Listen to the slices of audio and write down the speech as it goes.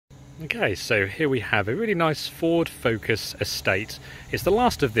Okay, so here we have a really nice Ford Focus Estate. It's the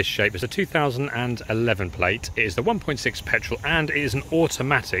last of this shape. It's a 2011 plate. It is the 1.6 petrol and it is an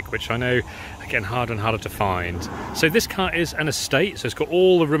automatic, which I know are getting harder and harder to find. So this car is an estate, so it's got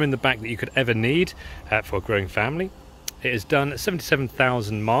all the room in the back that you could ever need for a growing family. It has done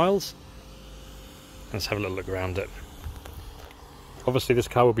 77,000 miles. Let's have a little look around it. Obviously this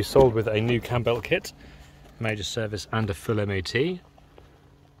car will be sold with a new cam belt kit, major service and a full MOT.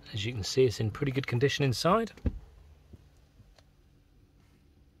 As you can see, it's in pretty good condition inside.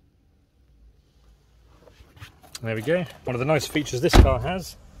 There we go. One of the nice features this car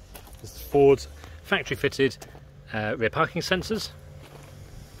has is Ford's factory fitted rear parking sensors.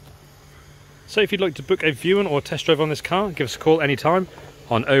 So if you'd like to book a viewing or test drive on this car, give us a call anytime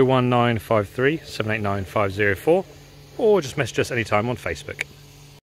on 01953 789 504 or just message us anytime on Facebook.